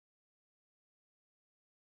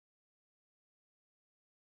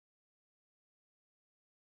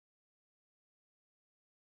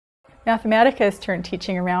Mathematica has turned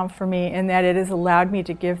teaching around for me in that it has allowed me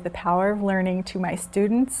to give the power of learning to my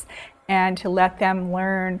students and to let them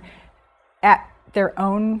learn at their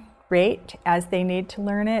own rate as they need to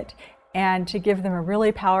learn it, and to give them a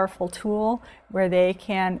really powerful tool where they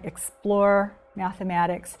can explore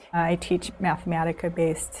mathematics. I teach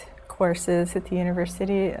Mathematica-based courses at the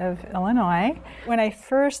University of Illinois. When I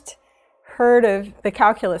first heard of the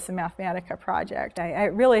Calculus and Mathematica project, I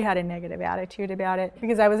really had a negative attitude about it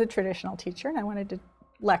because I was a traditional teacher and I wanted to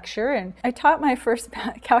lecture, and I taught my first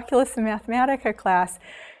Calculus and Mathematica class,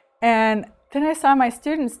 and then I saw my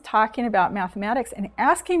students talking about mathematics and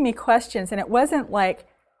asking me questions, and it wasn't like,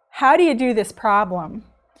 how do you do this problem?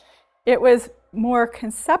 It was more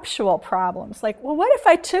conceptual problems, like, well, what if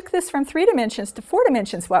I took this from 3 dimensions to 4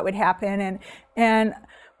 dimensions, what would happen? And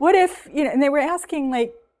what if, you know, and they were asking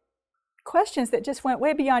like questions that just went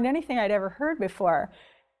way beyond anything I'd ever heard before.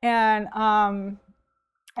 And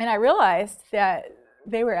I realized that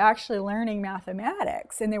they were actually learning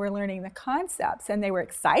mathematics, and they were learning the concepts, and they were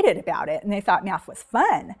excited about it, and they thought math was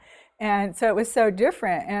fun. And so it was so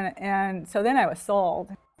different, and so then I was sold.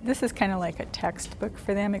 This is kind of like a textbook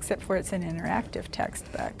for them, except for it's an interactive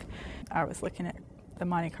textbook. I was looking at the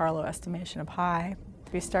Monte Carlo estimation of pi.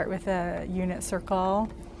 We start with a unit circle,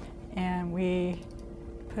 and we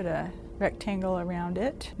put a rectangle around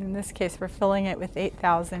it. In this case, we're filling it with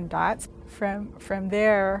 8,000 dots. From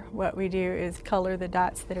there, what we do is color the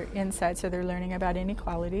dots that are inside, so they're learning about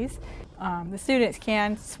inequalities. The students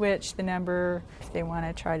can switch the number if they want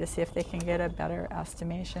to try to see if they can get a better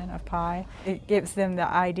estimation of pi. It gives them the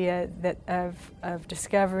idea that of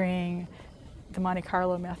discovering the Monte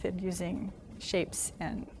Carlo method using shapes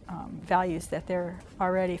and values that they're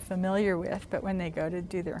already familiar with, but when they go to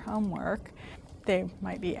do their homework, they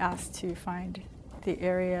might be asked to find the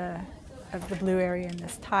area of the blue area in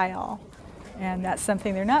this tile. And that's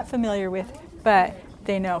something they're not familiar with, but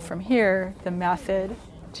they know from here the method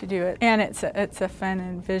to do it. And it's a fun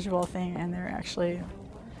and visual thing, and they're actually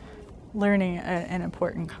learning an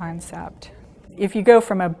important concept. If you go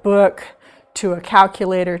from a book to a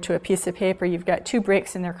calculator to a piece of paper, you've got 2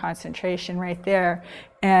 breaks in their concentration right there.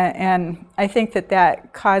 And I think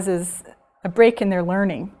that causes a break in their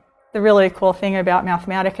learning. The really cool thing about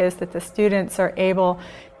Mathematica is that the students are able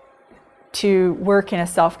to work in a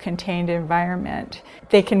self-contained environment.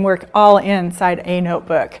 They can work all inside a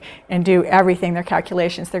notebook and do everything, their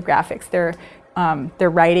calculations, their graphics, their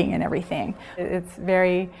writing and everything. It's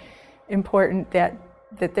very important that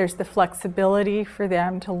there's the flexibility for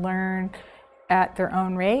them to learn at their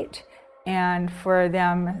own rate, and for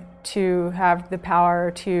them to have the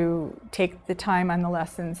power to take the time on the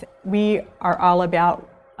lessons. We are all about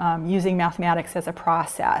using mathematics as a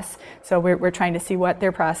process. So we're trying to see what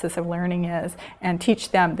their process of learning is and teach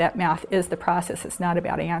them that math is the process. It's not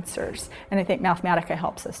about answers. And I think Mathematica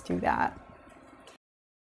helps us do that.